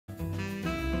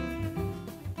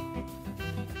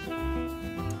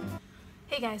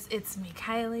Hey guys, it's me,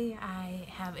 Kylie. I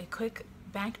have a quick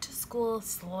back to school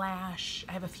slash,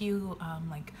 I have a few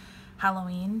like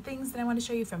Halloween things that I want to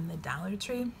show you from the Dollar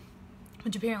Tree,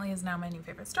 which apparently is now my new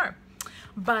favorite store.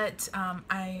 But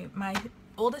my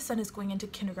oldest son is going into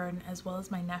kindergarten as well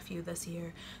as my nephew this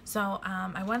year. So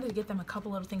I wanted to get them a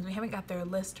couple little things. We haven't got their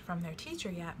list from their teacher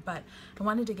yet, but I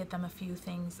wanted to get them a few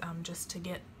things just to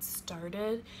get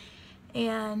started.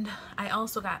 And I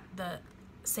also got the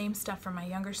same stuff for my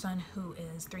younger son, who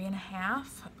is 3.5,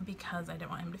 because I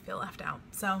didn't want him to feel left out.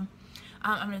 So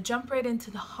I'm going to jump right into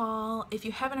the haul. If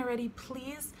you haven't already,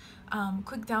 please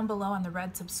click down below on the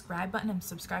red subscribe button and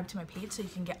subscribe to my page so you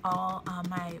can get all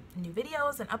my new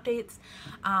videos and updates.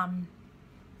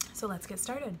 So let's get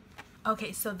started.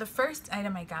 Okay, so the first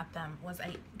item I got them was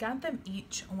I got them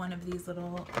each one of these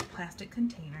little plastic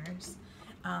containers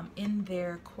in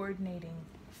their coordinating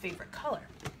favorite color.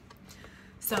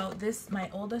 So my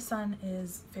oldest son,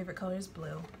 his favorite color is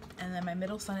blue, and then my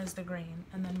middle son is the green,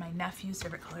 and then my nephew's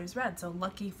favorite color is red. So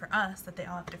lucky for us that they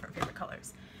all have different favorite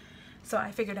colors. So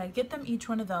I figured I'd get them each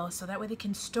one of those so that way they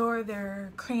can store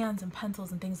their crayons and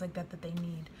pencils and things like that that they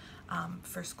need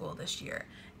for school this year.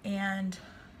 And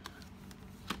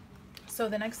so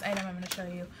the next item I'm going to show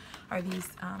you are these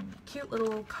cute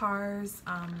little Cars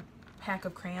pack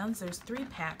of crayons. There's 3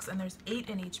 packs and there's 8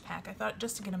 in each pack. I thought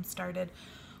just to get them started.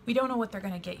 We don't know what they're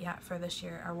going to get yet for this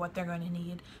year or what they're going to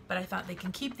need, but I thought they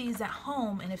can keep these at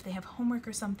home, and if they have homework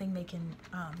or something, they can,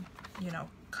 you know,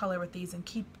 color with these and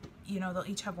keep, you know, they'll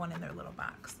each have one in their little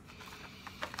box.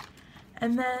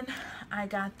 And then I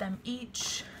got them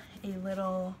each a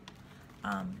little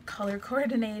color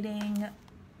coordinating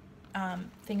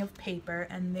thing of paper,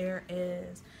 and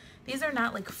these are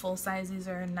not like full size, these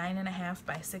are 9.5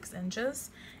 by 6 inches,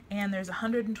 and there's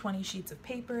 120 sheets of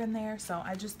paper in there, so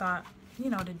I just thought, you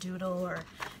know, to doodle, or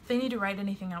if they need to write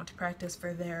anything out to practice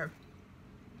for their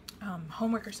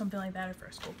homework or something like that, or for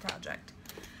a school project.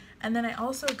 And then I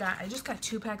just got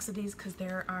 2 packs of these because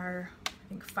there are, I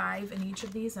think, 5 in each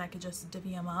of these, and I could just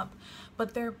divvy them up.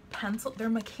 But they're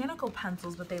mechanical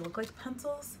pencils, but they look like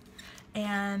pencils.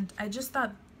 And I just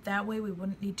thought that way we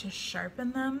wouldn't need to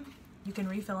sharpen them. You can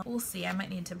refill them. We'll see. I might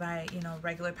need to buy, you know,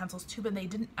 regular pencils too, but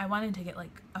I wanted to get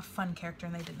like a fun character,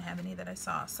 and they didn't have any that I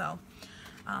saw, so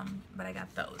but I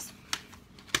got those.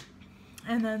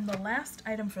 And then the last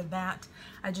item for that,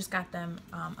 I just got them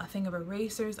a thing of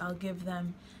erasers. I'll give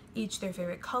them each their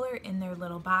favorite color in their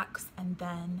little box, and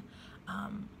then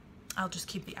I'll just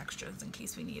keep the extras in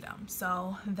case we need them.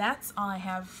 So that's all I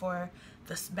have for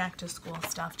this back to school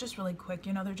stuff. Just really quick,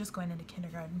 you know, they're just going into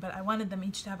kindergarten, but I wanted them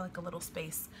each to have like a little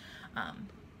space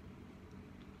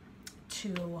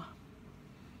to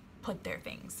put their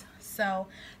things. So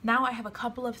now I have a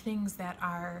couple of things that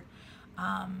are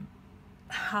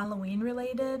Halloween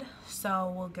related,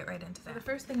 so we'll get right into that. So the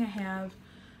first thing I have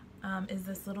is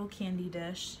this little candy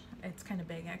dish. It's kind of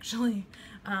big actually,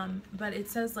 but it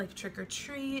says like trick or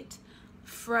treat,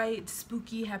 fright,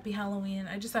 spooky, happy Halloween.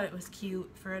 I just thought it was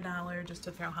cute for $1 just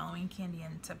to throw Halloween candy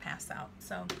in to pass out.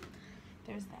 So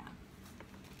there's that.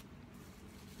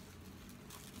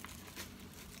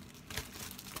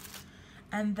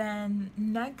 And then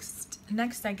next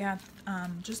I got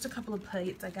just a couple of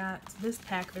plates. I got this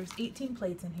pack. There's 18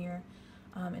 plates in here,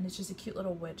 and it's just a cute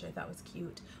little witch. I thought was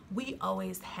cute. We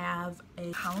always have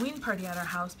a Halloween party at our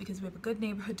house because we have a good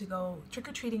neighborhood to go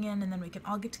trick-or-treating in, and then we can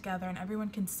all get together and everyone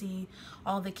can see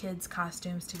all the kids'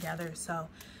 costumes together. So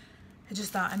I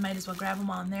just thought I might as well grab them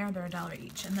all in there. They're $1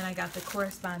 each. And then I got the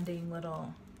corresponding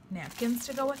little napkins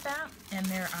to go with that, and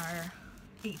there are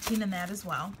 18 in that as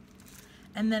well.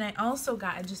 And then I also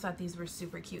got, I just thought these were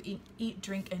super cute. Eat,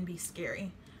 drink, and be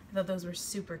scary. I thought those were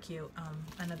super cute.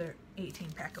 Another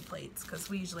 18 pack of plates because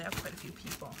we usually have quite a few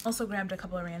people. Also grabbed a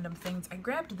couple of random things. I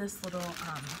grabbed this little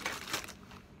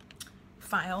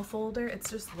file folder. It's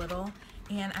just little.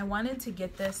 And I wanted to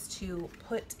get this to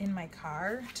put in my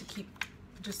car to keep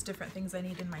just different things I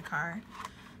need in my car.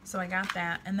 So I got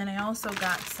that. And then I also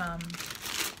got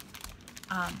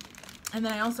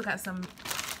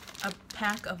a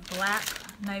pack of black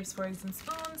knives, forks, and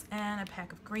spoons, and a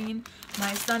pack of green.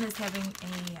 My son is having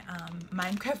a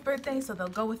Minecraft birthday, so they'll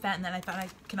go with that, and then I thought I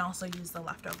can also use the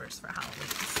leftovers for Halloween.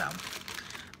 So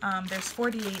there's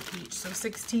 48 each, so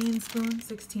 16 spoons,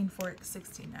 16 forks,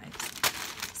 16 knives.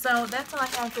 So that's all I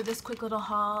have for this quick little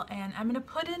haul, and I'm going to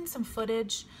put in some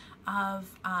footage of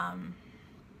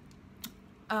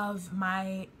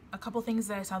a couple things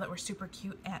that I saw that were super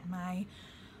cute at my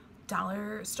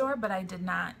dollar store, but I did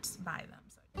not buy them.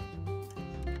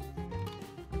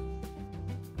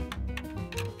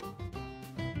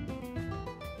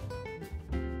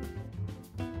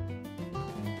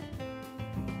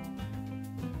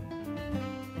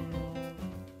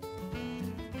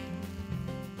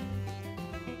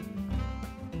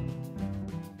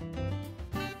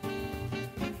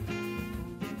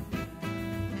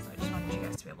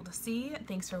 to see.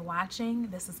 Thanks for watching.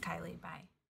 This is Kylie. Bye.